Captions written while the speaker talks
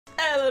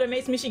Hello there,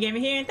 mates. Mishy Gamer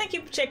here, and thank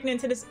you for checking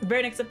into this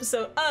very next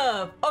episode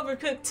of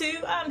Overcooked 2.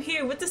 I'm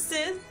here with the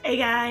sis. Hey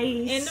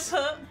guys. And the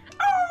pup.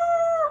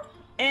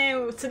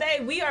 And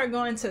today we are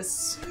going to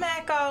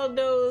smack all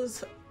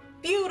those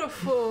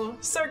beautiful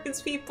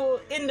circus people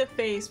in the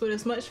face with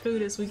as much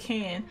food as we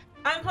can.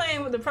 I'm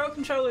playing with the Pro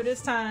controller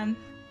this time.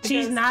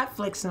 She's not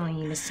flexing on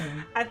you this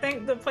time. I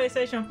think the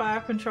PlayStation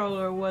 5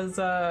 controller was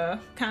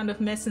kind of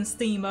messing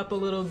Steam up a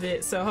little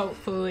bit, so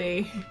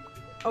hopefully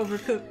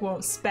Overcooked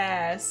won't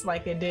spaz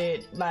like it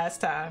did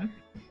last time.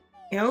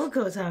 Yeah,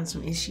 Overcooked's having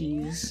some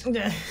issues.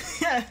 Yeah.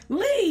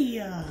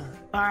 Leah!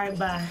 Alright,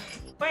 bye.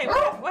 Wait,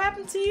 what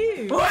happened to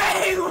you? Wait,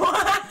 what?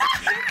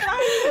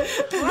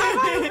 Why am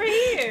I over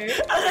here?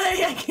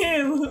 I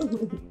can't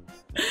move.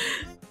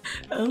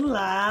 I'm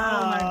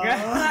loud. Oh my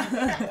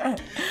god.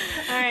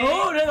 Alright.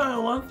 Oh, there's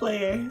only one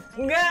player.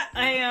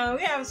 Yeah,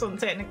 we have some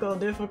technical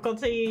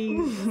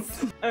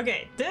difficulties.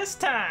 Okay, this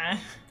time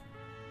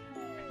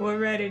we're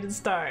ready to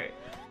start.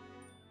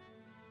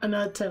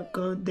 Another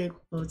technical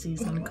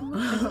difficulties on the call.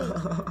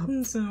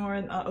 Some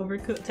more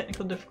Overcooked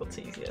technical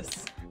difficulties,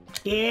 yes.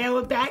 Yeah,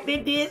 we're back to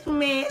this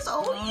mess.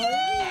 Oh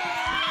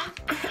yeah!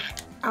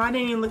 Oh, I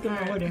didn't even look at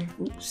my order.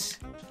 Oops.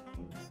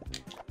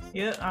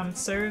 Yep, I'm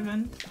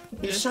serving.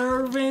 You're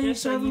serving?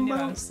 Just so you know,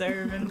 bro? I'm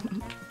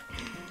serving.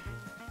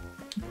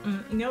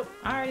 Nope,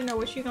 I already know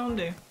what you're gonna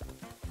do.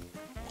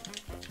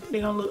 They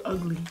gonna look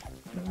ugly.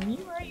 You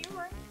right.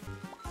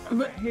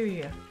 But here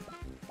you go.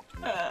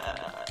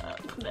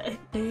 Put that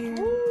there.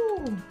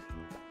 Ooh.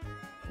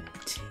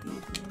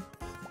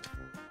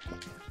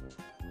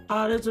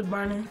 Oh, this is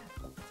burning.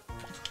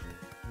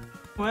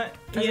 What?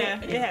 Yeah,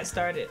 it had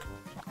started.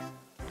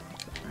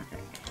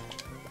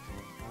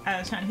 I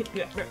was trying to hit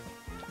you up.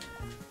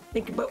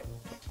 Think about.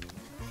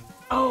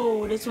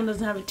 Oh, this one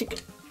doesn't have a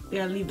ticket. We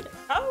gotta leave it.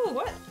 Oh,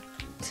 what?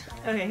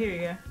 Okay, here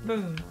you go.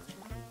 Boom.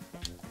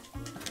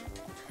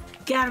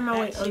 Get out of my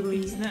way, That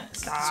ugly. chicken's done.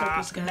 Stop.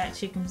 Circus guy. That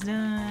chicken's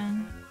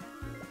done.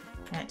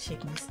 That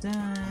chicken's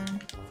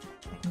done.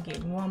 I can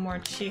get one more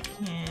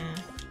chicken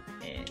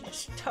and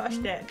just toss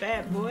that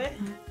bad boy.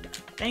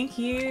 Thank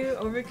you,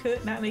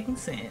 Overcooked not making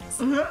sense.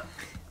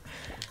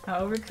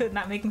 Overcooked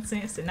not making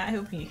sense did not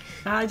help you.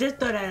 I just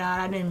throw that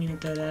out. I didn't mean to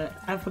throw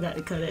that. I forgot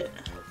to cut it.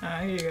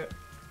 Alright, here you go.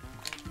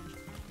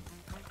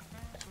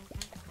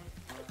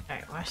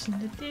 Alright, washing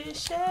the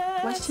dishes.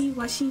 Washy,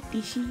 dishy,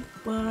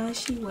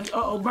 washy.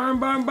 Uh-oh, burn.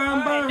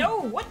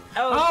 No, what?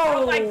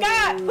 Oh my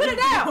god, put it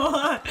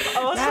out!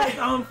 Oh, that's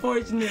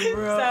unfortunate,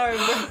 bro. Sorry,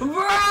 bro.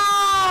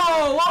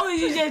 Bro! What was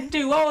you just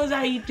do? What was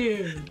I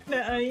do?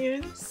 The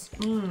onions.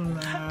 No.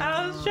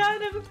 I was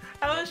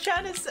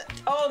trying to say,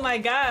 oh my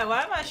god,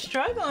 why am I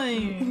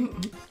struggling?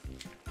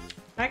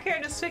 My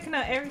character's picking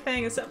up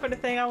everything except for the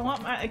thing I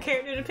want my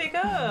character to pick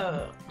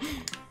up.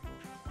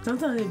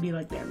 Sometimes it be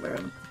like that, bro.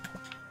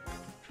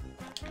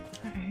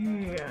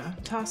 Here,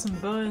 toss some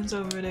buns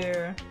over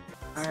there.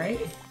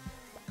 Alright.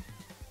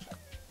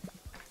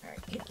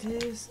 Alright, get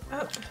this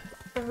up.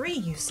 3,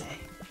 you say?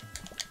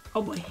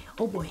 Oh boy.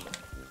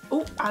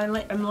 Oh, I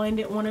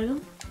landed one of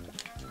them.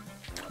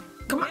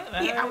 Come on.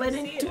 Yeah, I let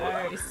in two.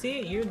 I already see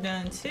it. You're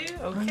done too.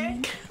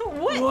 Okay.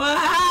 What?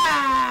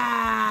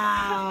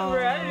 Wow.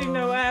 Bro, I didn't even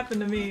know what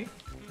happened to me.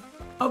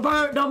 Oh,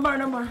 burn. Don't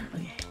burn.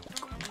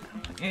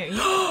 Okay.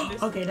 Yeah,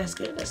 Okay, that's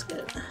good.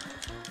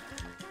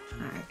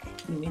 Alright,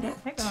 give me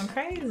that. They're going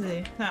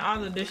crazy. Now all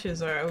the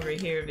dishes are over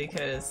here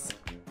because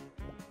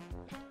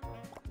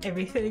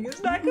everything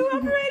is not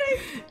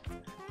cooperating.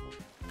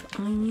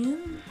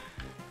 Onion.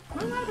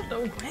 Move out of the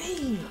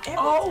way.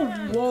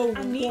 Whoa.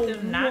 I need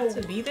them not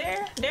to be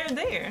there. They're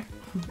there.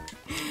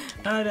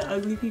 The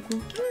ugly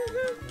people.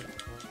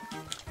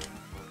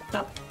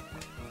 Stop.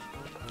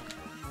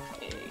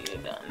 Yeah, you're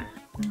done.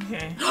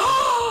 Okay.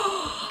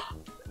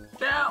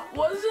 That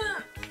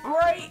wasn't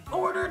right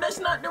order. That's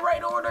not the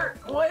right order.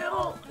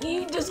 Well,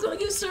 you just gonna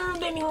get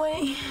served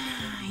anyway.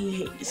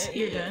 He hates it.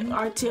 You're done.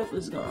 Our tip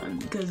is gone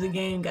because the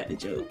game got the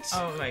jokes.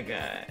 Oh my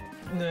god.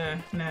 No,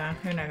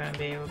 you're not gonna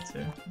be able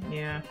to.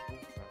 Yeah.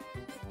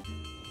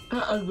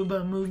 Ugly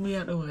but move me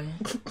out the way.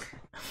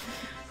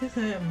 He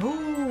said,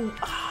 move!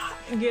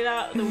 Get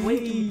out the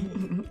way!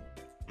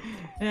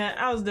 Yeah,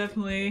 I was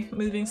definitely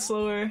moving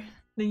slower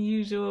than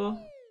usual.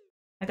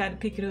 I got to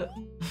pick it up.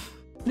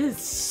 This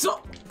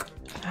suck!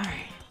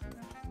 Alright.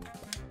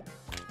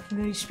 I'm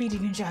gonna be Speedy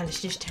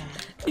Gonzalez this time.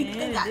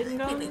 Yeah, it didn't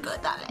go in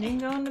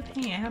the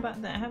pan. How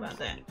about that?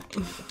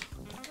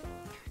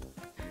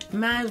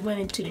 Mine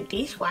went into the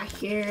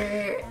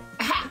dishwasher.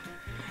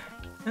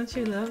 Don't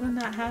you love when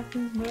that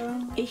happens,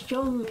 bro? It's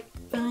so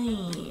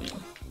fun.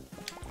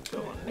 Go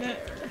on there.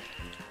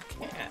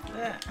 Got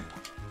that.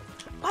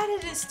 Why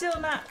did it still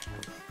not?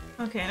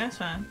 Okay, that's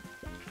fine.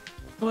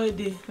 What it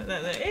did?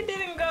 It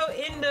didn't go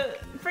in the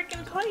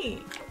freaking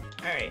plate.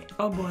 Alright.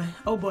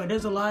 Oh boy,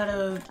 there's a lot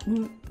of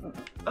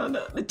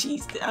the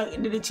cheese.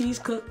 Did the cheese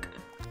cook?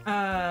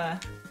 Yeah,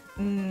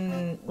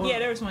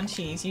 there was one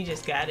cheese. You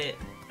just got it.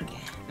 Okay,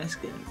 that's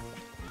good.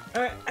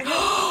 Alright, I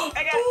got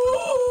it.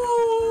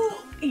 Ooh,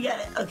 you got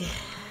it. Okay.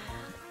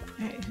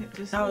 Alright,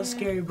 That was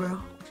scary,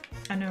 bro.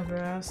 I know,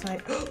 bro. I was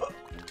like, oh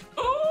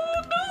no!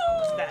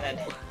 What's that?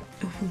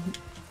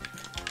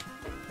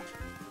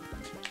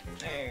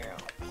 There you go.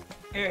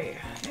 There you go.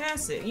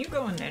 That's it. You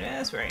go in there.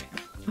 That's right.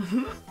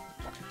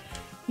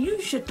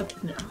 You shut the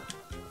no.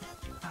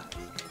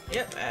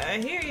 Yep, I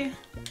hear you.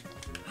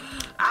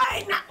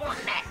 I not want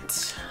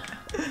that.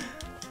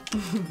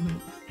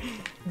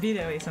 Be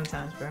that way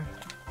sometimes, bro.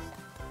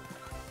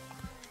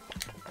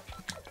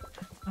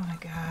 Oh my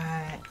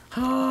god.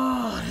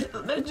 Oh,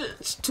 there's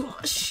just too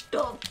much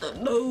stuff to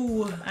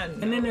do.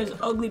 And then there's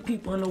ugly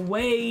people in the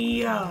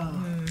way.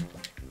 Alright,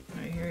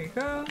 here you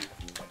go.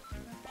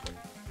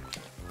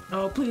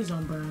 Oh, please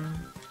don't burn.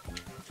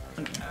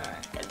 Okay.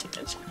 Alright.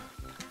 Gotcha.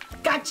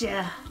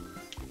 Gotcha.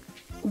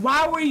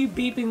 Why were you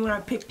beeping when I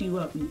picked you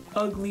up, you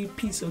ugly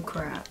piece of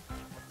crap?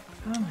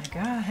 Oh my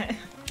god.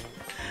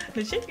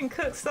 The chicken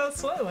cooks so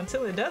slow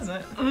until it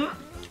doesn't.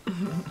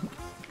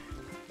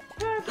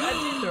 I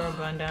did throw a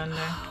bun down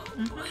there.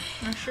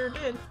 I sure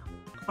did.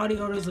 All the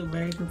orders look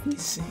very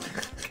confusing.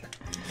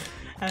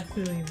 I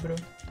feel you, bro.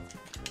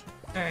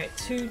 Alright,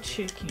 2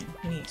 chicken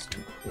needs to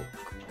cook.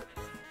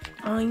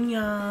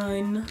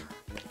 Onion.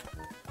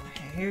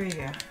 Okay, here we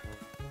go.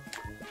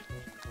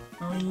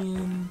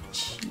 Onion,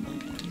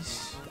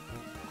 cheese.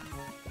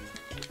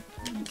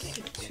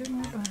 Okay, 2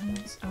 more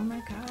buns. Oh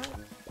my god.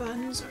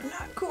 Buns are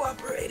not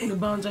cooperating. The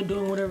buns are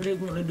doing whatever they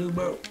want to do,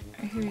 bro.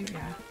 Here you go.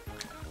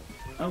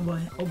 Oh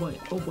boy, oh boy,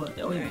 oh boy,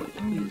 oh boy. Right.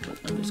 I'm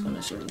just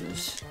gonna serve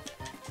this.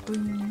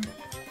 Boom.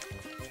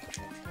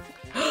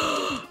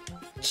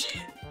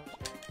 Shit.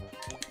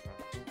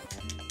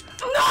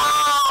 No!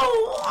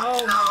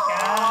 Oh my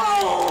god.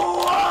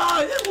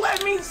 Oh, just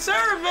let me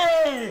serve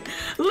it!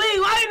 Lee,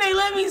 why didn't they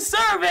let me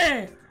serve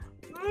it?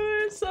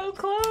 We're so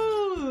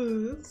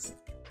close.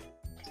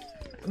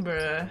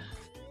 Bruh.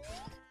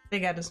 They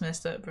got us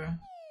messed up, bro.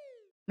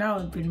 That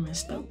was pretty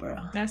messed up,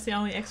 bro. That's the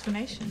only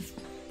explanation.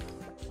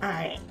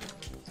 Alright.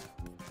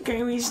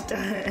 Can we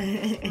start? Oh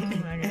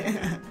my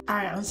god.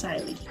 Alright, I'm sorry,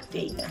 Lee.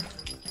 There you go.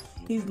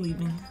 He's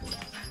leaving.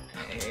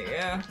 There you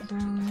go.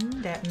 Boom.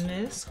 That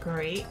missed.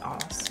 Great.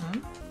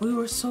 Awesome. We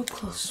were so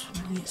close.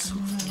 We were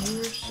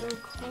so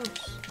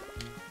close.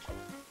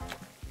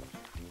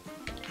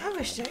 I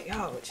wish that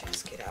y'all would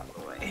just get out of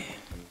the way.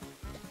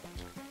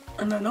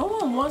 And no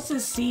one wants to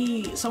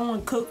see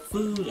someone cook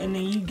food and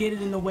then you get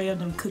it in the way of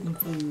them cooking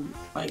food.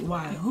 Like,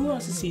 why? Who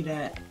wants to see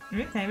that?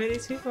 Maybe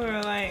these people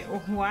are like,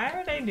 why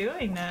are they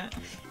doing that?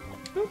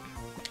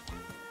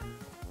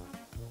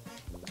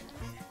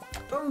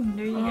 Boom,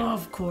 there you go.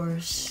 Of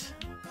course.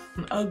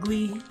 An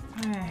ugly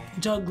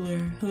juggler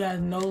who has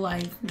no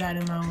life got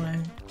in my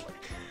way.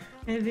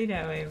 It'd be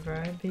that way,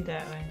 bro. It'd be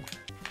that way.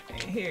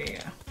 Okay, here you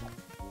go.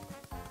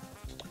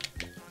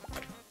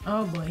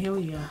 Oh boy, here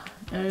we go.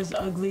 There's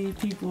ugly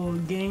people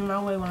getting in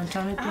my way when I'm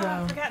trying to throw.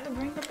 I forgot to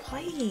bring the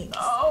plates.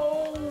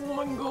 Oh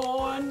my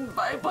god.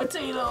 Bye,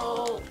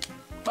 potato.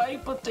 Bye,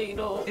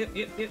 potato.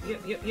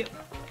 Yep.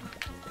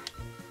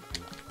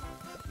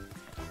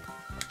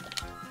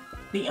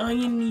 The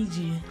onion needs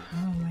you.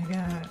 Oh my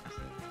god.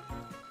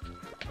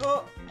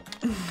 Oh.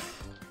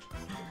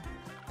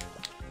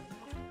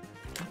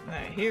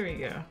 Alright, here we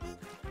go.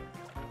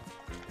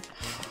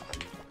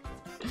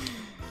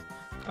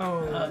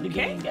 Oh, The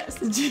game got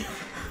to do.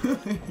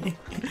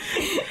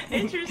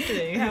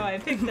 Interesting how I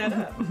picked that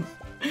up.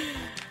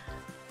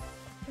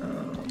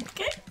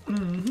 Okay.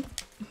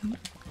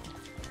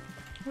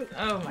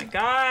 Oh my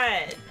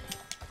god.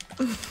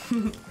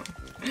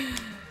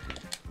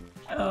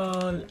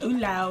 Oh, ooh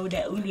loud.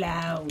 There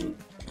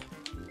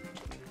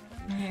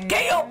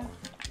Can you?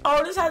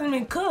 Oh, this hasn't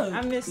been cooked.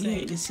 I'm missing You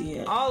hate to see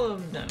it. all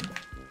of them.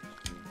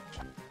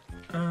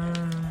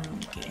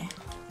 Okay.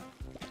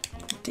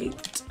 Take.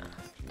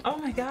 Oh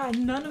my god,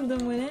 none of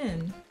them went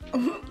in.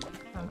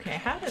 Okay,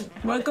 how did...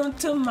 Welcome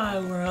to my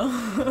world.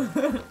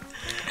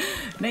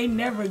 They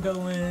never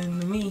go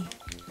in me.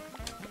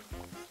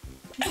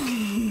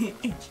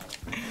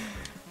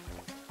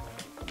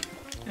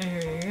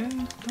 There you go.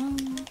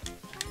 Boom.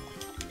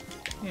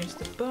 Here's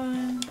the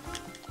bun.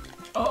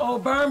 Oh,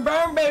 burn,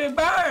 baby,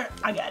 burn!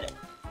 I got it.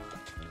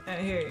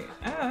 Here you go.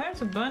 Oh,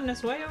 there's a bun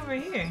that's way over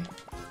here.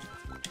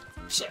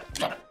 Shit.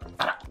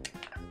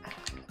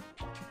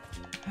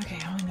 Okay,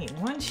 I only need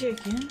 1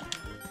 chicken.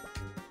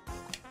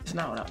 It's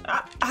not what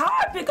how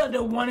I pick up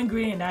the one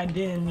ingredient I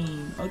didn't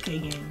need? Okay,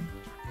 game.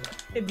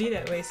 It'd be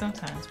that way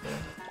sometimes, bro.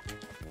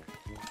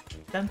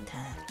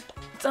 Sometimes.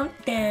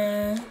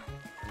 Something.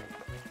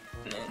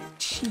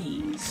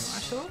 Cheese.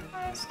 Wash over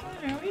my skin.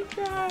 There we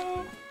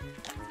go.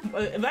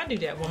 Well, if I do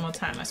that one more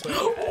time, I swear.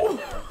 Okay,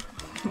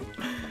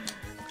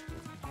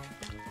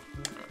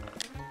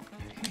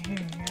 here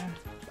you go.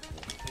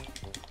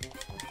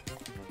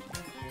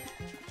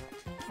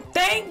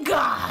 Thank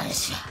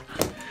gosh!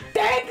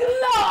 Thank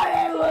Lord,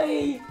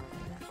 Emily!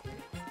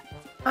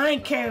 I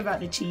ain't care about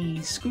the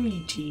cheese. Screw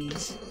you,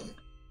 cheese.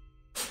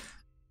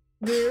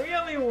 Dude, we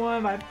only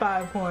won by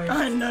 5 points.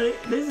 I know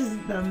this is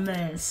the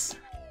mess.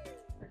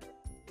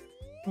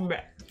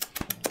 Bruh.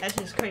 That's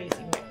just crazy,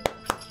 bruh.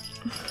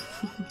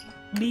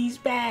 Lee's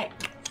back.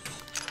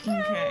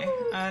 Okay.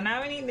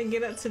 Now we need to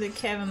get up to the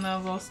Kevin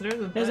level. So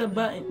there's a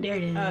button. There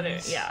it is. Oh, there.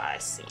 Yeah, I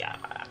see. Yeah,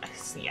 I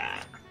see.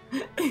 Yeah.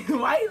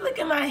 Why you look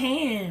at my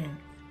hand?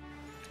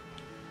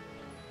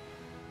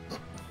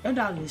 Your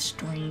dog is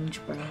strange,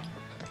 bro.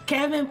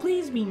 Kevin,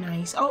 please be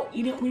nice. Oh,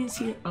 we didn't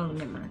see it. Oh,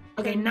 never mind.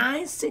 Okay,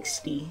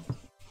 960.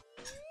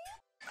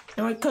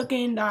 And we're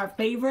cooking our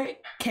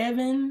favorite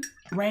Kevin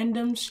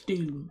random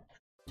stew.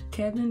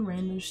 Kevin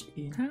random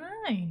stew.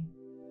 Hi.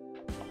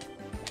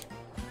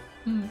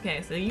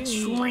 Okay, so you need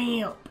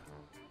shrimp.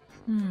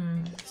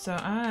 So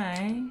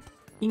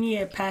you need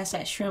to pass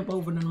that shrimp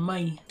over to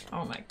me.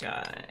 Oh my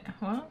god.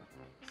 Well,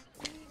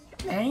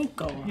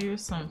 ankle.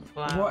 Here's some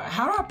flour.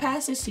 How do I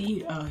pass this to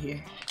you? Oh,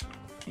 here.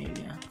 There you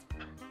go.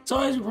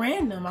 So it's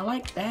random. I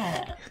like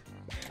that.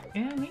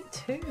 Yeah, me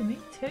too. Me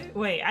too.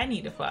 Wait, I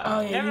need the flour.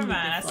 Oh, yeah, never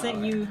mind. I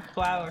sent you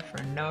flour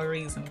for no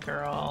reason,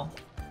 girl.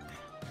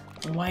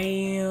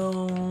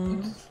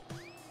 Wow.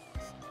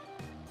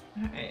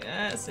 Alright,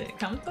 that's it.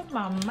 Come to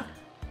mama.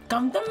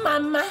 Come to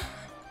mama.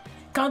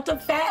 Come to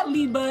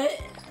fatly butt.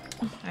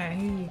 Alright,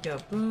 here you go.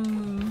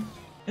 Boom.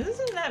 This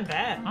isn't that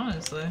bad,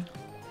 honestly.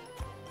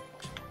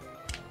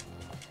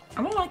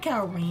 I don't like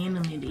how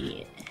random it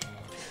is.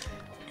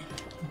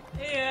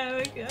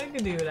 Yeah, I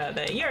could do without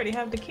that. You already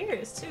have the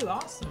carrots too.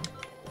 Awesome.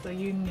 So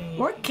you need.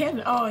 Where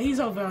Kevin? Oh,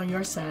 he's over on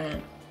your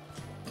side.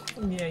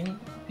 Yeah, you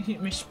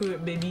hit me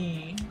spoot,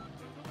 baby.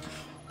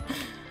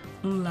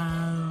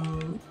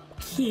 Loud.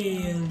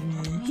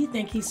 Kevin. He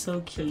think he's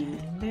so cute.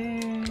 And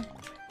there.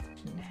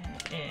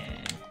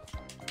 And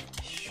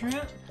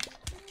shrimp.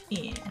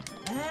 And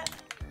that.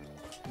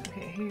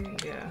 Okay, here you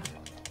go.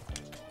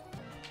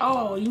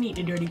 Oh, you need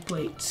the dirty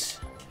plates.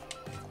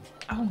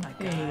 Oh my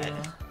god.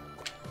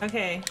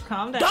 Okay,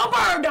 calm down.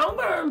 Don't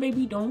burn,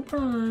 baby, don't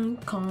burn.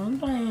 Calm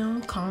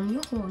down, calm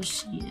your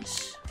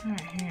horses.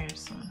 Alright,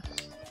 here's some.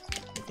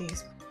 Get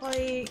these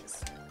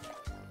plates.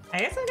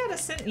 I guess I gotta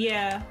send.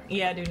 Yeah,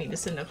 I do need to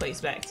send the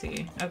plates back to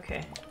you.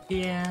 Okay.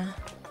 Yeah.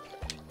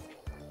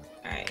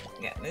 Alright,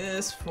 got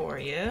this for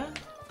you.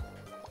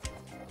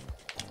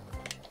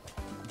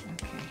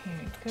 Okay, here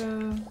we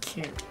go.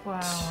 Carrot.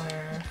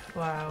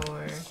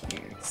 Flour.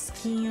 Carrot.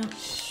 Scamp.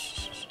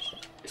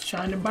 It's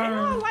trying to I burn.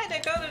 don't like to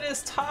go to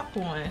this top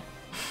one.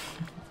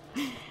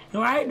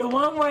 Right, the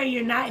one where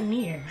you're not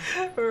near.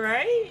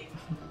 Right?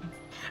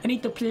 I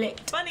need the plate.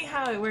 Funny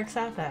how it works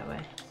out that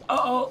way.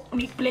 Oh, I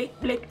need plate.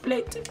 Oh,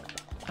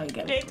 you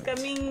got Plate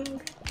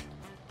coming.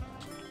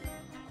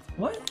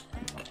 What?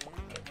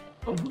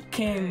 Oh,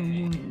 can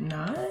you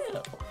not?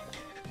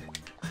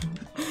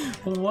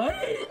 What?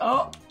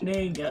 Oh,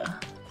 there you go.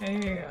 There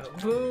you go.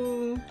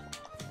 Boom.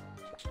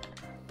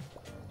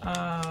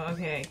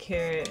 Okay,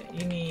 carrot.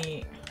 You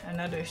need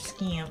another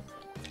scamp.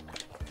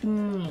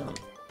 Mm.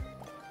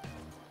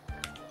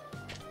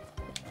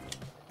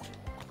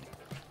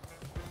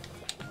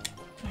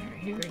 Alright,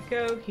 here we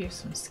go. Here's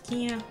some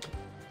scamp.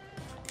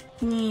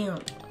 Yeah.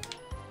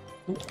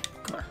 Ooh,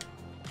 come on.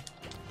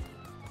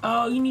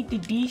 Oh, you need the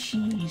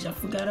dishes. I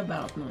forgot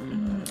about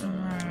them.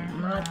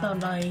 Not the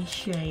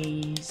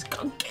dishes.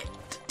 Come get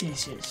the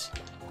dishes.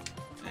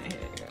 Here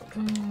we go.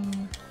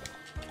 Boom.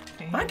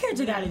 Okay, My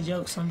character got a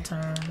joke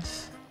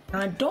sometimes.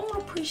 I don't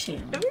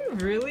appreciate do it. we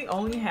really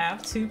only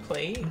have 2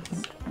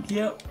 plates?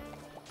 Yep.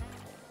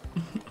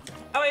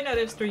 Oh wait, no,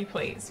 there's 3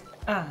 plates.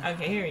 Ah.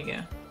 Okay, here we go.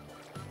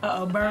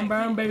 Uh-oh, burn,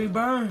 burn, baby,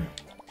 burn.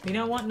 We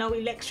don't want no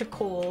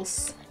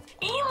electricals.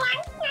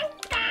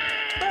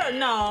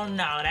 No,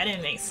 that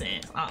didn't make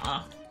sense.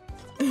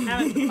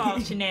 Having to call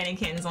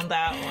shenanigans on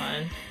that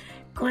one.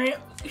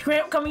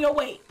 Shrimp coming your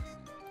way.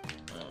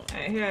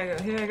 Alright,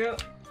 here I go.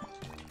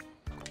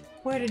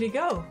 Where did it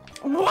go?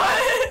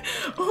 What?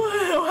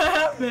 What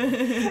happened?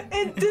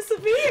 It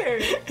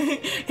disappeared.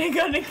 It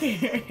got the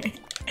carrot.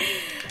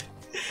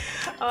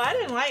 Oh, I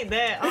didn't like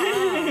that.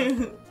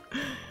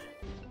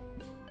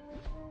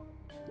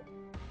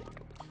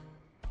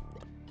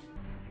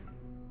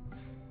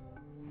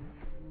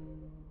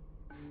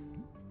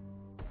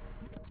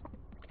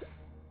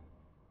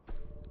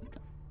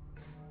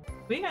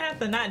 We gonna have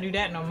to not do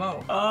that no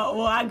more. Oh,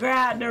 well, I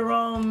grabbed the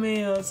wrong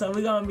meal, so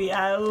we're gonna be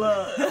out of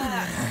luck.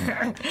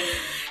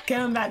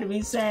 Kevin about to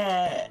be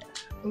sad.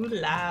 Ooh,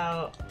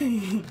 loud. There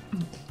you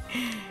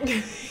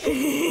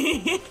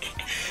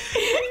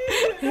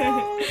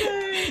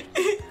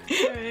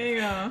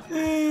go.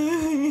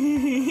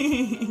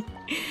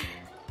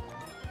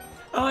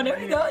 Oh, there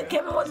we go.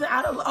 Kevin wasn't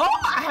out of luck. Oh,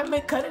 I haven't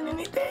been cutting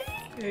anything.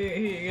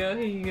 Here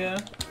you go.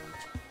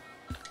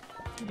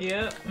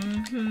 Yep,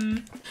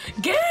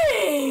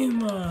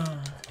 Game! Oh,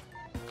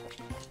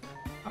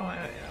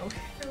 okay.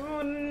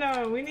 Oh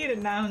no, we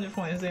needed 900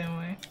 points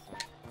anyway.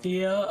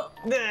 Yep.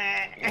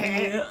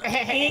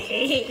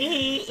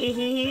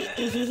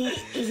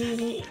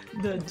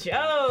 The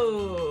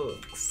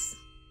jokes.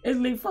 It's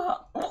Lee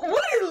fault.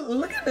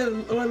 Look at the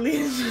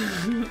Lee.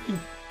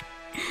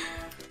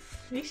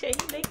 You say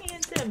you making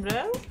it,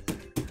 bro?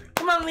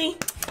 Come on, Lee.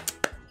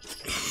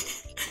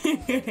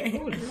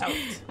 Ooh, loud.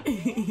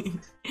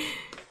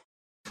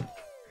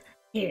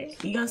 Here,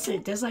 you gonna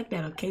sit just like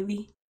that, okay,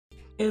 Lee?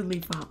 It's Lee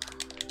fault.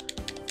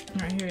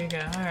 Alright, here we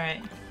go.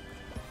 Alright.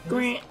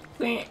 Grant.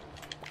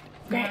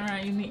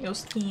 Alright, you need your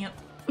stamp.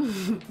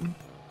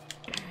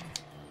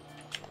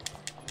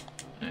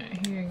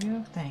 Alright, here you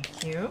go.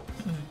 Thank you.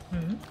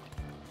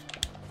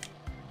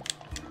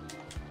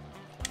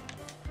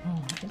 Oh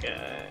my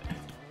god.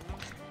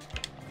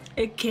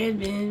 Hey,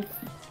 Kevin,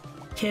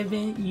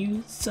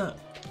 you suck.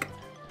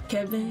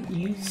 Kevin,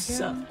 you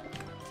suck.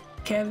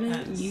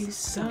 Kevin, you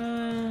suck.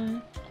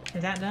 Done.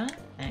 Is that done?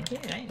 Thank you.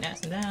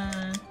 That's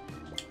done.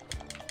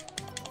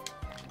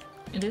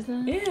 It is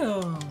done?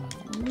 Ew.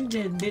 We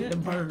just did the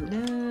bird.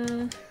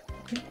 Done.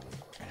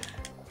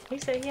 He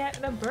said he had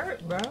the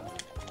bird, bro.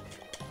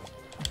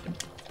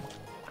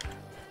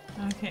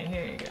 Okay,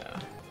 here you go.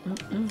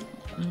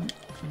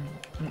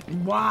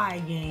 Why,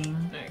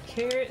 game?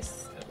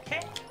 Carrots.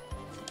 Okay.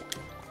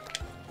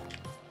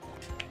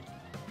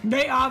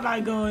 They all about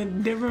to go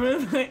in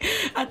different.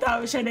 I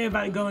thought we said they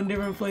about to go in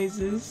different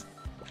places.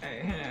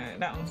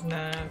 That one's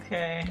done.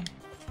 Okay.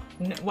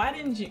 No, why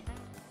didn't you?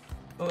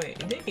 Oh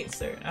wait, it did get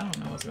served. I don't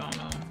know what's going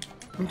on.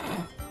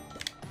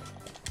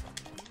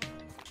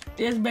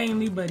 Just bang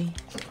Lee Buddy.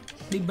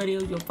 Lee Buddy,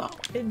 it was your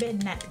fault. It's better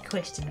not to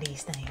question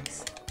these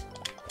things.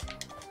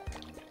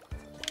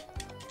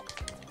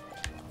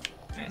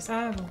 Alright, so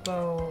I have a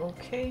bow.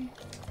 Okay.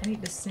 I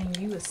need to sing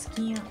you a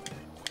skimp.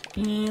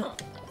 Yeah.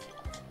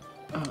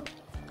 Alright,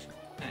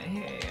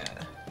 here you go.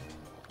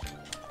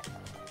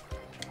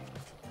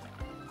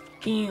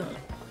 Yeah.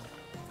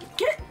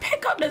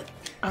 Pick up the.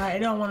 I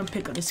don't want to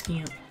pick up the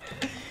skin.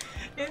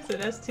 So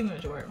that's too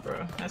much work,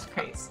 bro. That's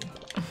crazy.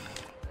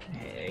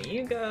 There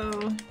you go.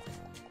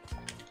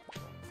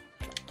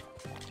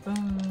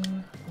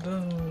 Boom,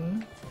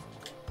 boom.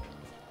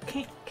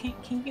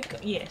 Can you go?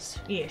 Yes,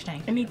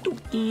 thank I you. need 2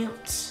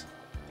 skins.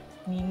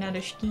 Need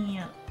another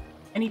skin.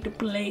 I need the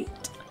plate.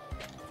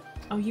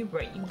 Oh, you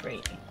right.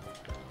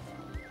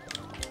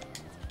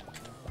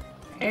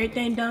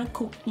 Everything done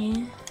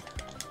cooking.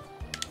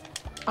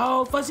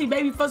 Oh, fussy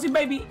baby.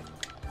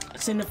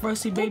 Send the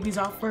fussy babies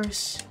out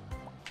first.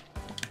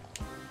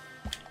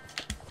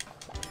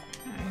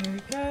 Here we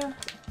go.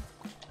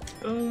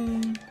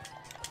 Boom.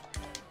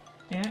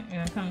 Yeah,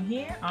 you're gonna come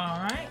here.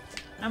 Alright.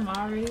 I'm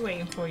already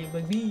waiting for you,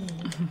 baby.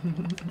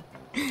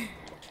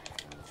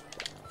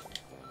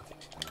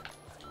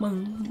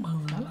 Boom,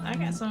 boom. Oh, I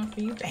got something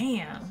for you.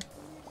 Bam.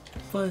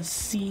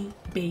 Fussy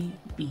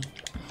baby.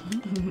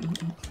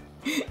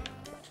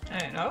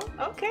 Oh,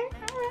 okay.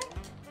 Alright.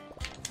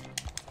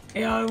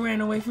 They all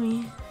ran away from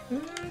me.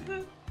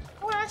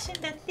 Washing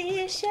the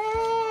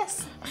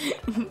dishes.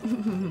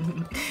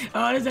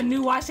 Oh, there's a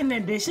new washing the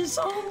dishes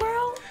song,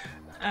 bro.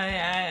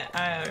 I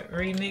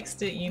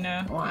remixed it, you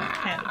know. Wow.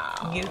 Had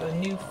to give a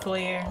new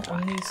flair,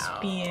 a new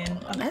spin,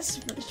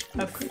 That's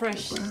a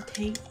fresh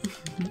take.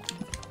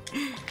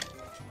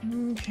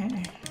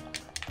 Okay.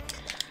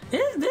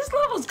 This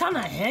level's kind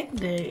of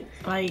hectic.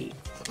 Like,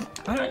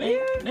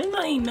 there's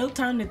not even no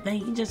time to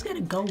think. You just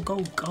gotta go.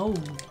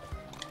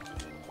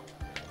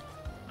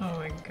 Oh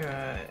my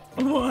god.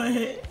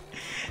 What?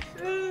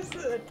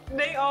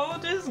 They all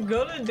just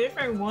go to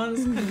different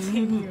ones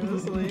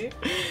continuously.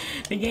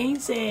 The game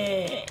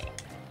said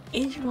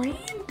it's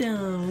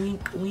random.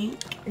 Wink, wink.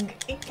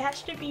 It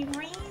has to be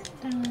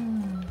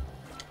random.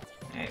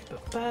 Alright,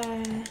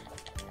 bye-bye.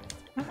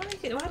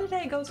 Why did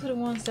they go to the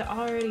ones that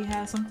already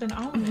have something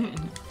on it?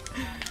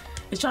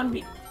 It's trying to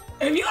be.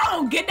 If you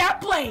don't get that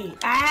plate,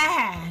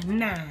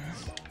 nah.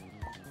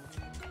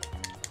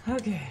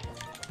 Okay.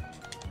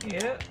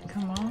 Yep,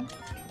 come on.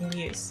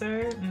 Yes,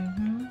 sir.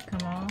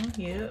 Come on.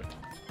 Yep.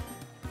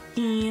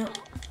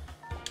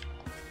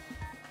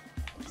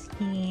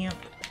 Skimp.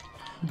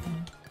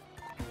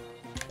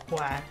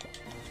 Why?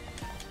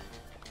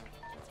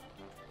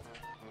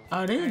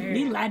 Oh,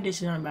 these light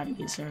dishes aren't about to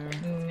get served.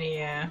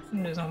 Yeah,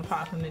 I'm just gonna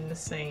pop them in the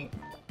sink.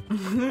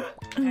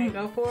 I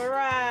go for a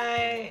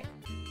ride.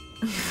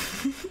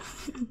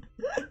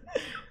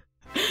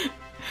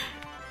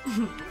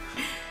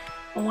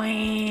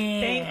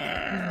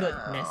 Thank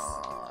goodness.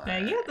 Now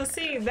you have to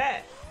see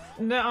that.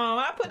 No,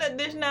 I put that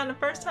dish down the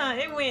first time.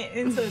 It went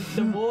into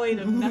the void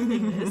of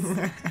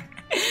nothingness.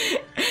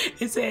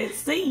 It said,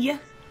 "See ya."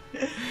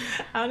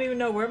 I don't even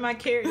know where my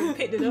character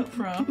picked it up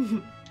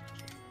from.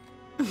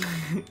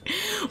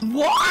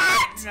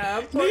 What?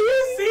 Do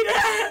you see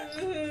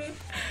that?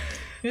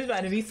 There's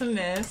about to be some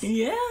mess.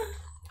 Yeah.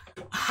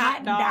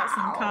 Hot dogs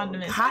and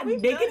condiments. Hot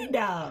diggity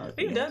dog.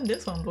 We've done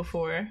this one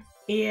before.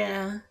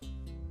 Yeah.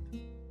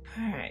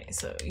 Alright,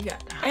 so you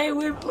got the Hey,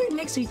 we're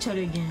next to each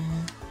other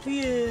again.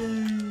 Yeah.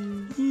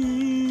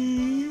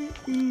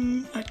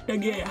 Hot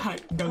doggy,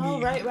 hot doggy. Oh,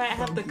 right. I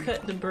have to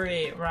cut the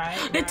bread, right?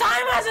 The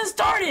time hasn't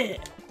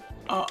started.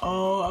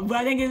 Uh-oh, but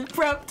I think it's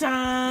prep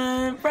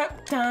time.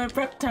 Prep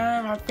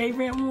time, our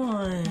favorite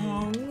one.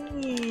 Oh,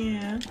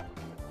 yeah.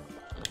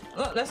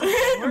 Oh, that's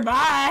work.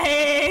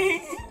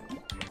 Bye.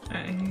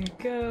 Alright, here you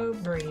go,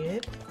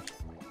 bread.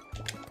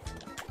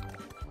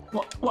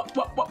 What?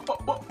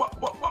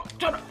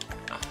 Shut up.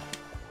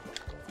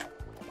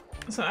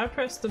 So I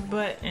press the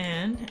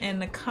button,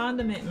 and the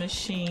condiment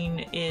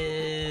machine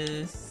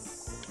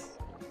is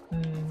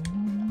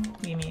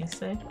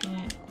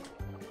second.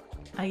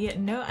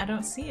 No, I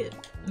don't see it.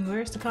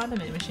 Where's the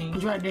condiment machine?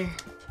 It's right there.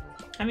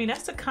 I mean,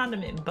 that's the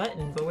condiment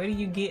button, but where do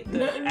you get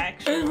the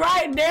actual? It's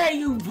right there,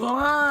 you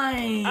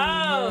blind.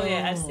 Oh,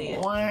 yeah, I see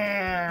it.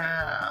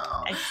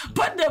 Wow.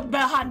 Put the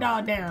hot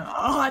dog down.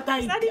 Oh, I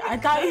thought he cut it. I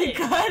thought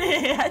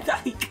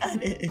he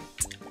cut it.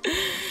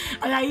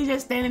 I thought you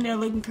just standing there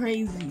looking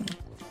crazy.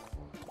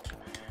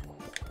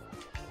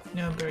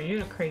 No, bro, you're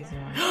the crazy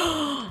one.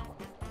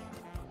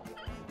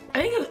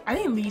 I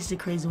think Lee's the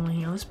crazy one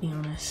here, let's be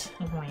honest.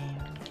 Wow.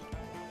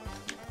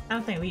 I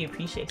don't think Lee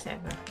appreciates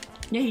that, bro.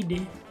 Yeah, he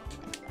did.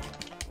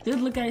 Just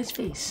look at his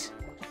face.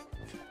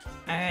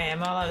 Alright,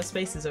 I'm all out of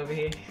spaces over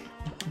here.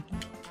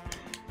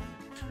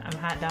 I'm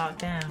hot dog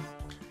down.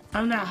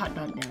 I'm not hot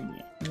dog down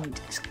yet. Let me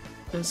just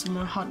put some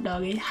more hot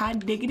dog in. Hot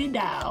diggity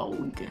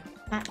dog.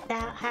 Hot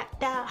dog,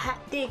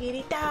 hot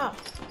diggity dog.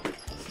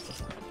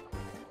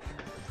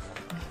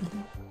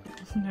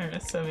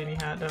 There's so many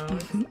hot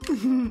dogs.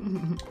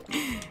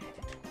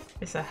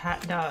 It's a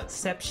hot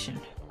dogception.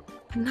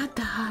 Not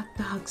the hot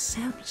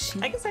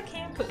dogception. I guess I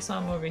can put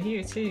some over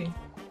here too.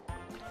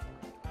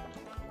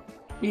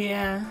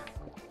 Yeah.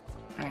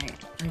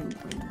 Alright.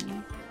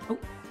 Oh.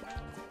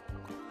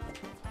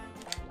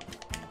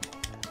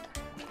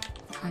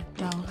 Hot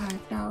dog,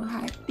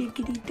 hot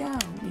diggity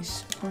dog. It's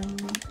spring.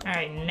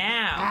 Alright,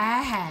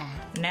 now.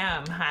 Now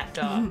I'm hot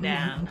dog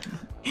down.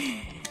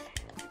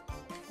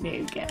 There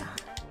you go.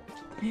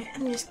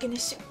 I'm just gonna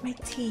sip my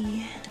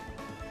tea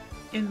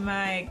in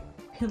my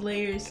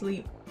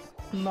hilariously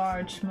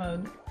large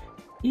mug.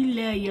 You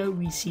love your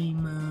Reese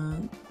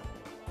mug.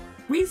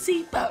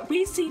 Reese pup.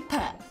 We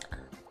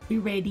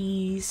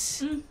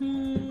readies.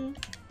 Mm-hmm.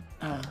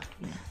 Oh,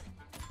 yeah.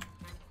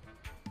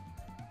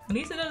 At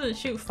least it doesn't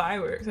shoot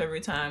fireworks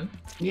every time.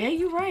 Yeah,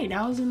 you're right.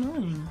 That was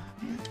annoying.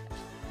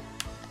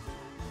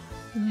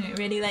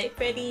 Ready like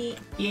Freddy?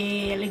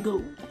 Yeah, let's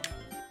go.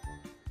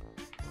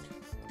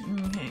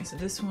 Okay, so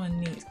this one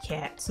needs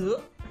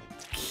catsup.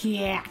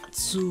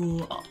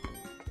 Catsup.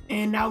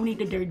 And now we need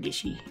the dirt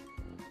dishy.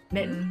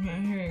 Okay,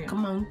 here you go.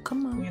 Come on.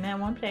 Give that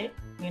one plate.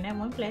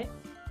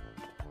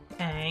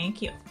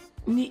 Thank you.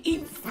 We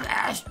eat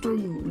faster,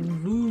 you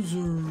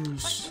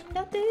losers.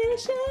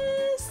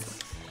 Delicious.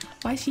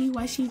 Washy,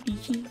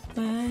 dishy.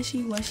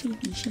 Washy,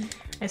 dishy.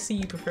 I see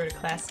you prefer the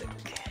classic.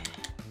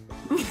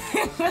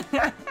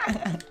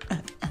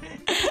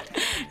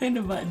 And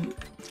the button.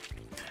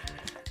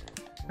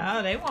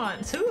 Oh, they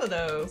want 2 of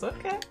those.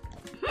 Okay.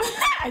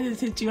 I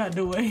just hit you out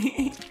the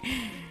way.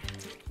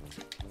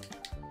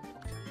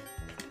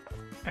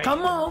 Right,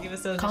 Come on. Give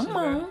us those Come dishes,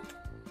 on. bro.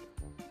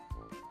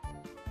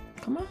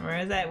 Come on. Where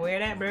is that? Where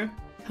that, bro?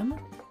 Come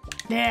on.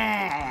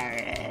 There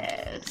it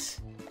is.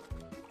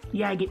 You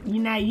gotta get.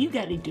 Now you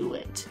gotta do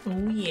it.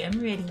 Oh yeah,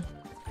 I'm ready.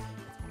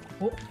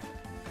 Oh.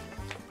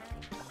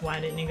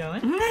 Why didn't you go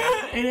in?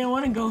 I didn't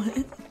want to go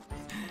in.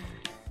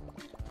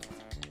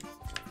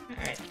 All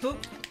right. Boop.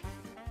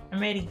 I'm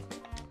ready.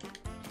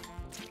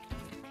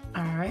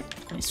 All right.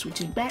 Let me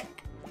switch it back.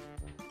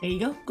 There you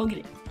go. Go get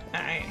it.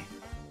 All right.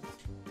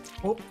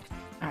 Oh.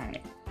 All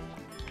right.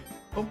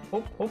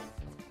 Oh.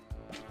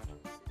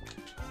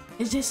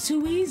 It's just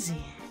too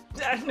easy.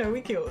 I know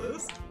we killed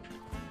this.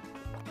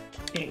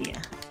 There you go.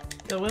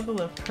 The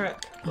level of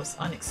prep was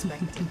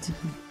unexpected.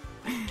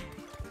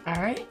 All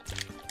right.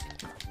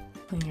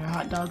 Put your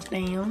hot dogs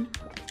down.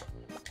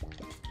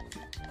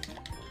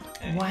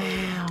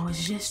 Wow,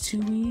 it's just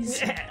too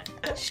easy.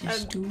 It's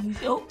just too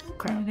easy. Oh,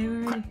 crap.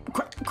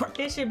 Crap.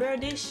 Dish it, bro,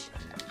 dish.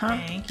 Huh?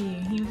 Thank you.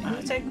 He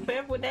was taking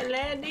forever with that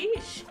last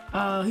dish.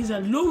 He's a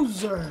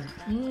loser.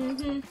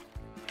 Mm-hmm.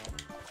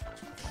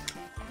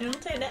 It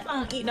don't take that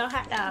long to eat no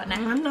hot dog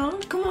now. I know.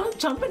 Come on,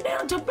 jump it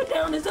down.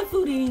 It's a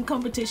food eating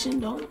competition.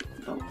 Don't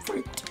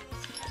freak.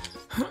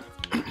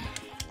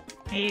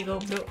 Here you go,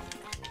 bro.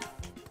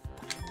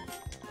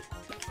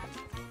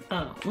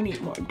 Oh, we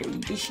need more dirty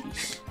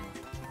dishes.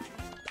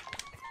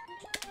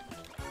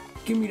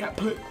 Give me that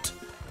plate.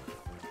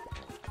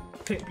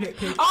 Plate.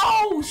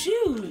 Oh,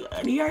 shoot.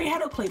 You already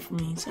had a plate for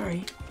me.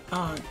 Sorry.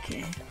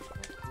 Okay.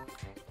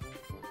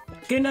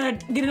 Get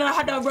another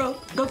hot dog, bro.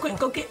 Go quick.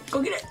 Go get it.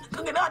 Go get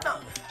the hot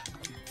dog.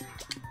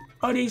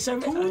 Oh, they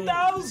serve it?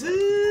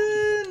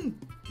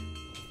 2,000!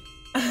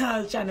 I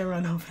was trying to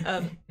run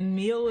over.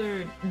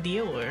 Mealer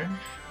dealer.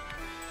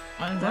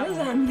 What does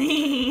that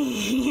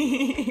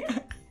mean?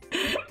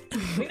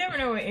 We never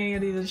know what any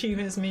of these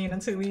achievements mean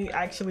until we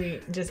actually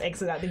just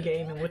exit out the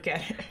game and look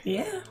at it.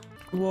 Yeah.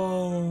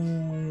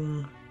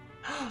 Whoa.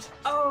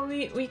 Oh,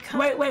 we come.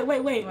 Wait.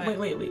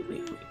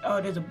 Oh,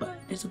 there's a button.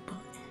 There's a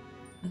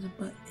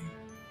button.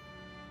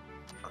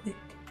 Click.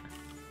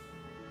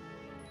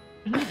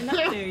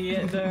 Not there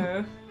yet,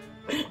 though.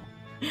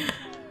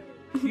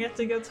 We have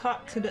to go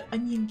talk to the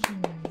Onion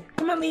King.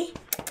 Come on, Lee.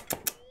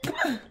 Come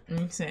on.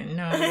 You said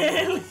no.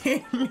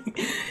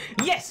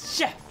 Yes,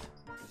 chef.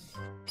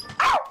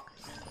 Ow!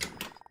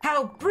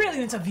 How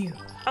brilliant of you!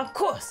 Of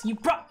course, you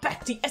brought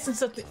back the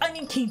essence of the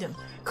Onion Kingdom.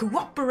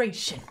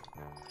 Cooperation.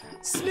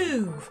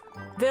 Smooth,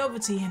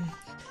 velvety, and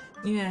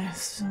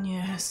yes.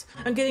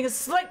 I'm getting a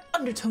slight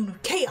undertone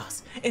of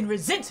chaos and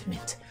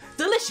resentment.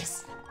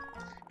 Delicious!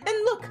 And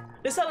look,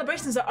 the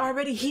celebrations are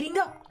already heating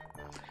up.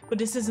 But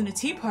this isn't a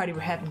tea party we're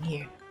having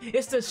here.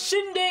 It's the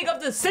shindig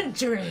of the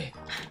century.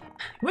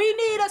 We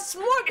need a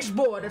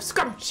smorgasbord of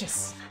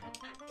scrumptious.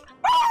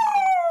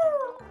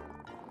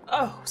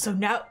 Oh, so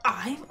now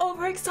I'm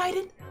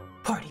overexcited?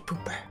 Party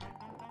pooper.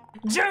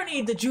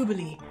 Journey the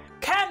Jubilee,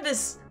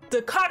 canvas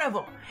the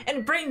carnival,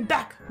 and bring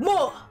back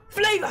more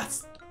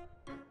flavors!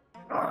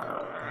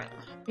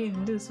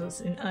 Even this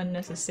was an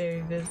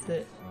unnecessary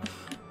visit.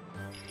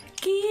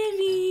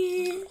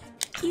 Kevin!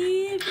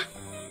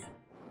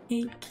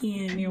 Hey,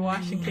 Kevin. You're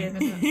watching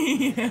Kevin.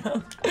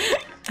 Yeah.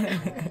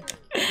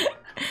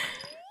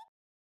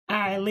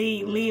 Alright,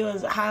 Lee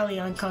was highly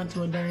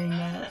uncomfortable during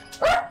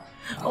that.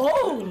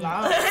 Oh!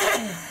 Loud.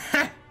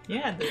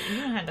 Yeah, you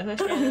don't have to hush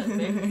that up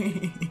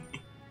there.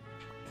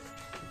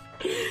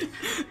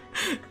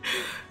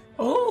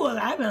 Oh,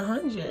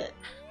 1100.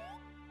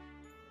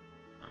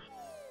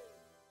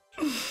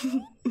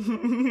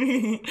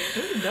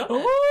 Ooh,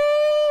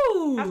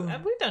 Oh!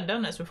 we've done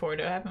donuts before,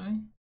 though, haven't we?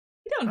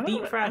 We don't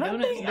deep fry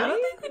donuts. I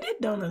don't think we did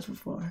donuts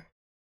before.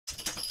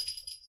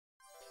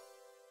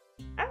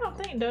 I don't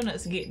think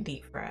donuts get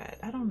deep fried.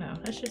 I don't know.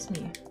 That's just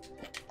me.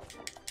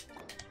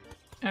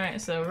 All right,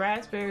 so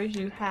raspberries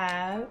you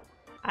have.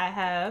 I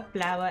have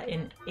flour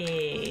and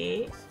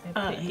egg.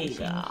 I put this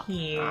in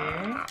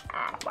here.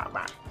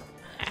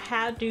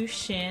 How do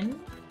shin?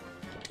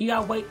 You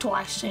gotta wait till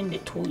I send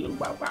it to you,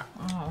 Baba.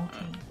 Oh,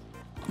 okay.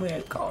 Here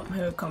it come.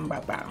 Here it come,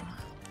 Baba.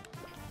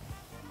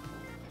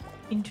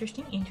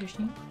 Interesting.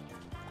 Interesting.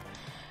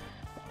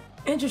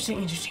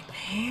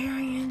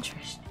 Very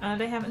interesting.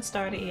 They haven't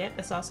started yet.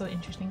 That's also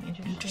interesting.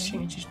 Interesting.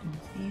 Very interesting.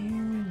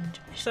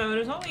 So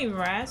there's only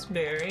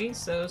raspberry,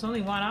 so it's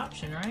only one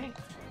option, right?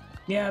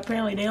 Yeah,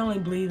 apparently they only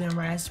believe in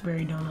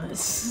raspberry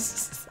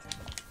donuts.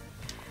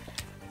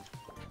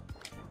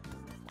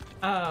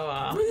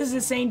 Oh, This is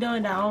the same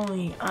donut that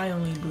I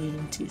only believe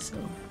in too, so.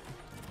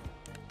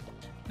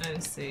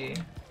 let's see.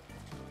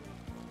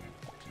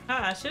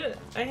 I should.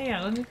 Hang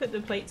on, let me put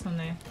the plates on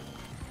there.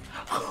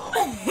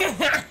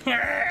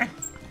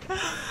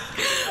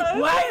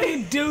 Why did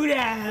you do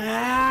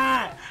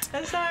that?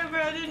 I'm sorry,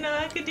 bro. I didn't know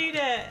I could do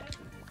that.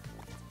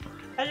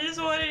 I just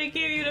wanted to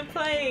give you the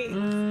plate.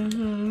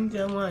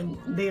 Come on.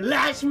 They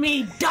let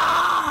me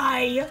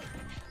die.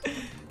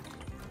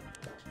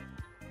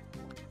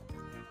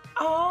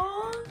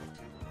 Oh.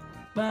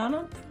 But I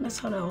don't think that's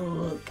how that would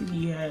look if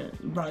you had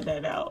brought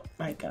that out.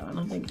 Like, I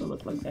don't think it would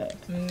look like that.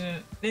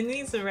 It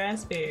needs a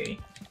raspberry.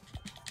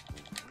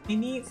 It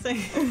needs some.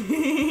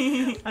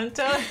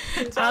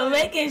 I'm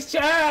making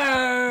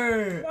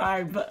sure.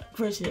 Alright, but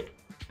push it.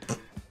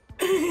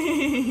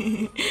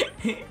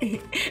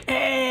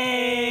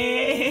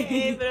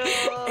 Hey, bro.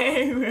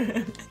 Hey, bro.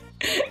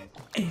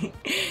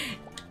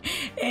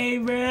 Hey,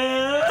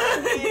 bro.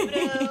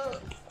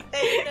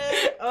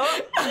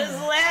 Oh, there's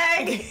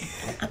lag.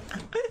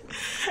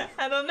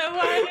 I don't know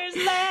why there's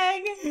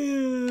lag.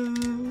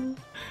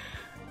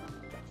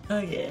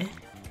 Okay.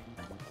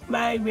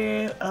 Bye,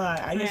 bro.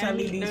 I guess I'll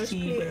leave these to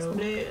you, bro.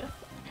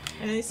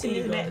 And then send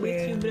it back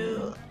with you,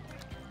 bro.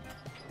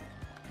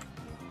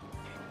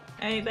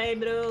 Alright, bye,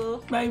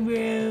 bro. Bye,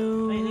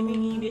 bro. Wait, let me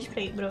give you this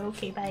plate, bro.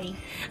 Okay, bye.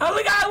 Oh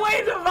my god,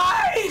 wait to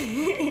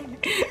buy!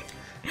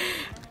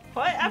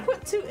 What? I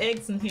put 2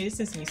 eggs in here. This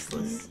is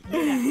useless.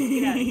 Get out of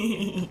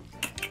here.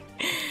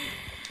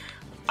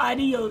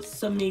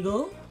 Adios,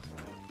 amigo.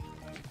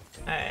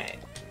 Alright.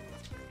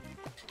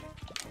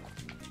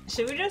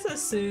 Should we just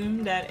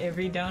assume that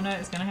every donut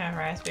is gonna have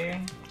raspberry?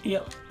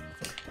 Yep.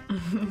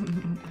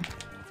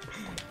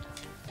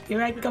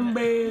 Here I come,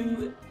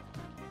 bro.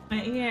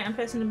 Yeah, I'm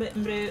pressing the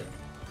button, bro.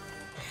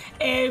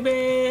 Hey, bro.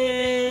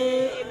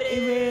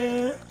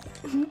 Hey,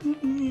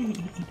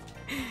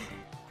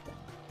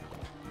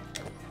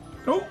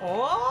 bro.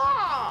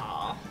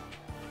 Oh!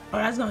 Oh,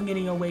 that's not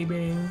getting your way,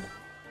 bro.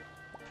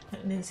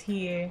 Putting this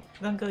here.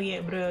 Don't go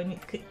yet, bro. I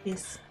need to cook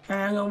this.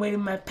 Alright, I'm gonna wait in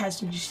my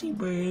passenger seat,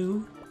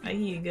 bro. Oh, here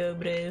you go,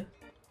 bro.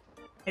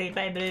 Hey,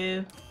 bye,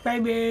 bro. Bye,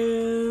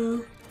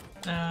 bro.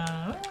 Where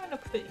am I gonna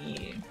put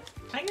you?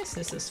 I guess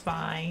this is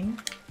fine.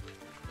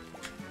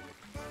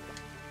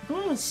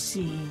 Let's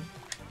see.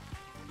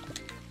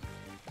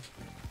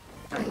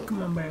 Alright,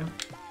 come on, bro.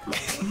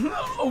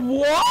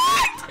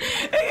 What?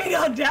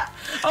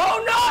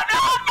 Oh, no!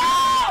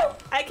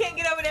 I can't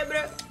get over there,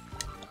 bro.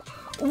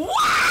 Wow!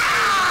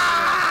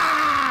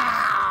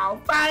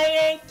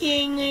 Fire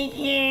King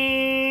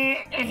again.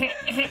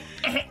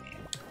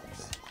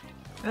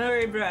 Don't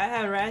worry, bro. I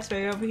have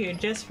raspberry over here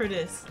just for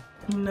this.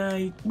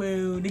 Nice,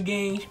 bro. The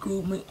game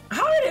screwed me.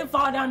 How did it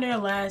fall down there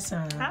last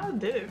time? How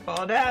did it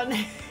fall down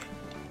there?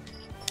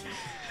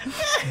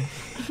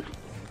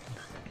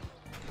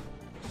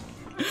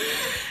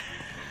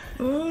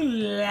 Ooh,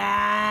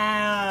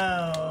 loud.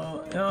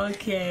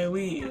 Okay,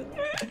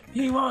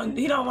 he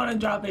don't want to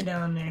drop it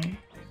down there.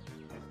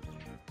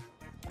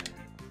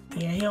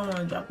 Yeah, he don't want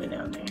to drop it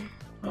down there.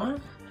 What?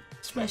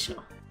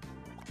 Special.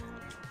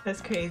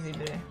 That's crazy,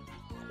 bro.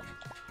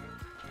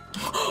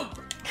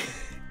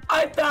 I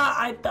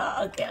I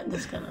thought. Okay, I'm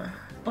just gonna.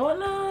 Oh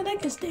no, they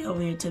can stay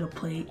over here to the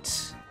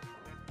plates.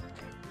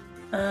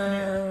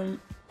 Alright.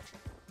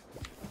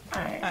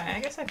 Alright, I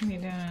guess I can be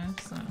doing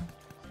some.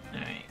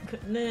 Alright,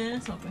 put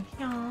this over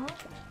here.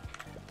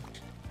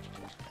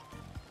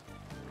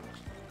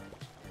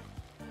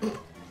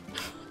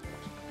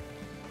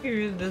 You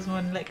really just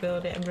want to let go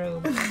of that,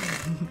 bro.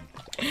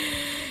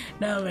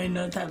 No, ain't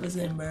no type of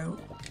sin, bro.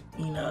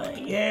 You know,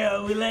 like,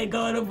 yeah, we let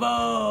go of the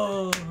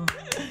bowl.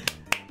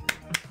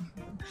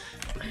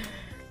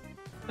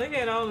 Look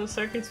at all the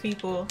circus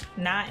people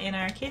not in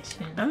our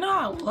kitchen. I know,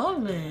 I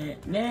love it.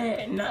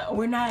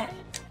 We're not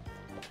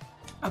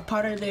a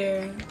part of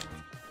their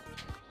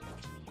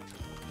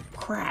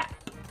crap.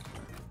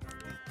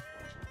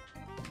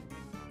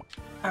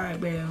 Alright,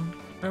 bro.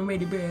 I'm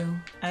ready, bro.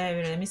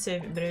 Alright, let me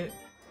serve it, bro.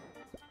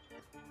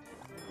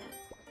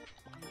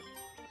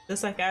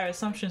 Looks like our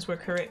assumptions were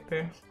correct,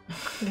 bro.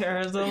 There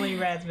was only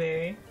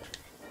raspberry.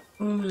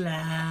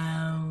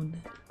 Loud.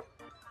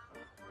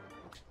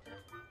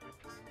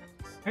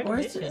 Where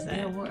the dishes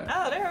at?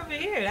 Oh, they're over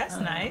here. That's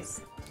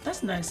nice.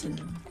 That's nice of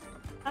them.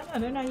 I know,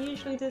 they're not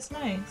usually this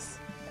nice.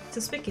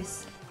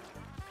 Suspicious.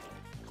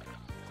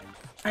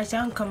 Alright,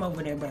 I'm gonna come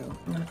over there, bro.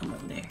 I'm gonna come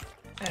over there.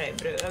 Alright,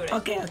 bro. Alright.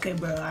 Okay,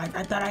 bro.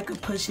 I thought I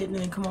could push it and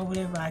then come over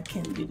there, but I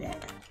can't do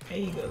that. Here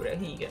you go, bro.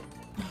 Here you go.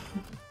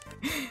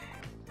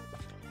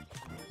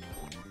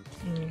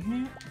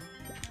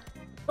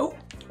 Oh,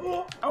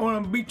 I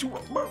wanna beat you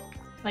up, bro.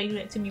 Why you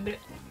that to me, bro?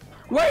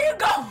 Where you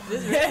go?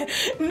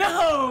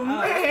 No,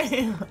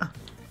 man.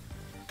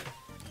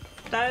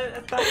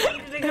 I thought you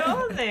needed to go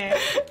on there.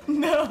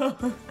 No.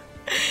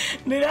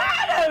 Dude,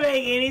 that don't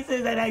make any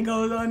sense that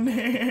goes on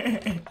there.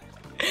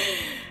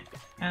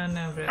 I don't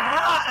know, bro.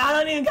 I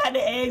don't even got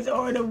the eggs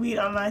or the wheat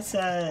on my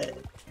side.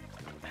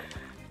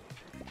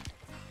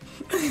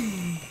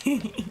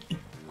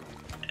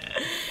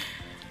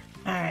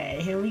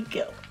 Alright, here we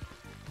go.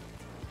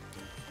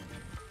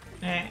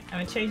 Alright, I'm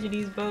gonna change you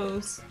these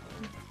bowls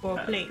for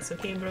plates,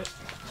 okay, bro?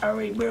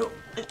 Alright, bro.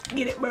 Let's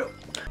get it, bro.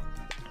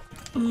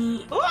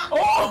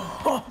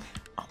 Oh!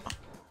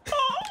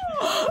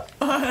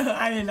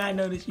 I did not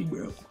notice you,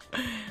 bro.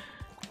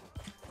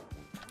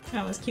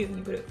 That was cute, you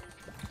bro.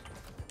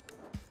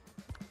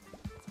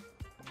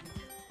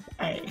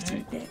 Alright, let's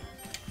eat that.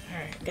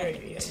 Alright, there you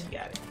go. You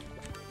got it.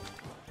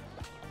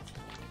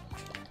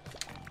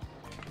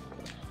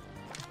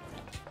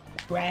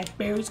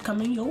 Raspberries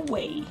coming your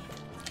way.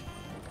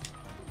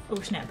 Oh,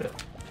 snap, bro.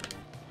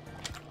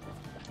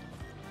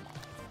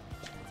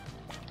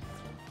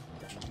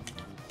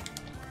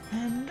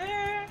 And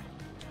there.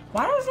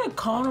 Why does the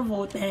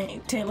carnival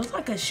thing looks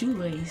like a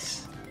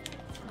shoelace?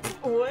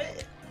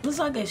 What? Looks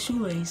like a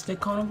shoelace, the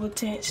carnival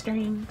tent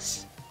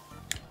strings.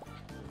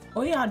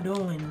 What y'all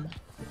doing?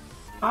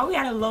 Why we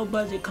had a low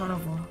budget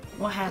carnival?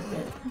 What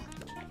happened?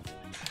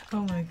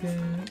 Oh my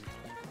god.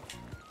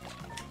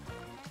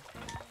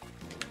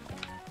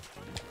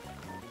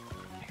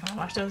 Come on,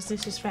 wash those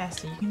dishes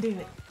faster. You can do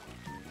it.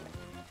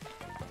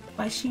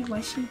 Washy,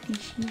 fishy.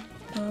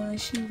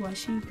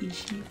 Washy,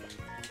 fishy.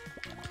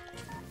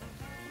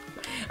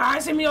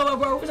 Alright, send me over,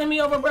 bro. Send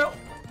me over, bro.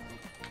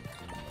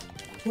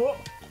 Whoa.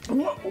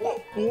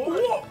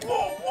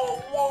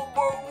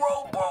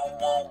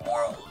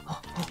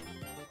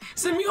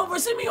 Send me over,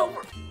 send me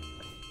over.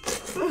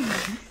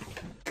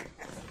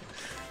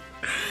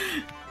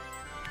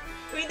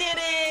 We did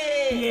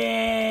it!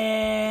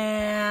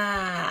 Yeah.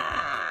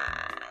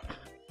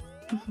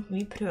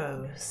 We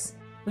pros.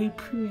 We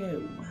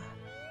pro.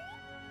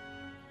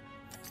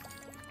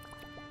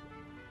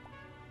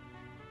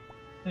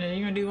 And then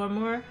you gonna do one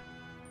more?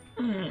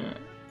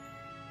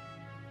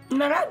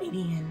 No, that'd be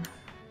the end.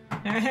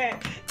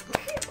 Alright.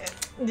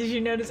 Did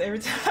you notice every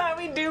time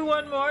we do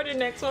one more, the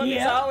next one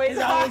is always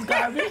always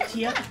garbage.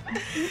 Yep.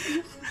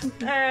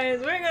 Alright,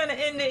 so we're gonna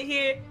end it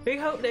here. We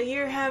hope that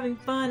you're having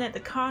fun at the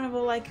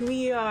carnival like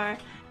we are.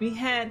 We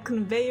had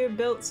conveyor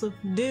belts of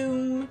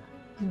doom,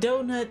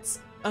 donuts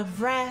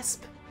of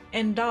rasp,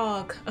 and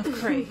dog of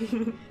cray.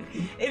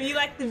 If you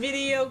liked the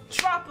video,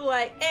 drop a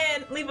like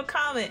and leave a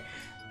comment.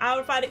 I'll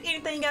reply to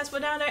anything you guys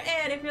put down there,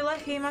 and if you're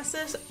lucky, my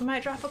sis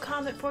might drop a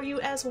comment for you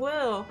as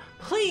well.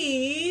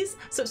 Please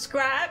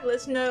subscribe.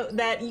 Let's know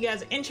that you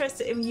guys are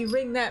interested. If you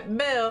ring that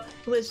bell,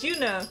 let you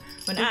know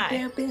when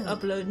I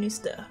upload new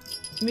stuff.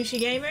 Mushi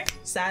Gamer,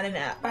 signing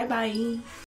out. Bye bye.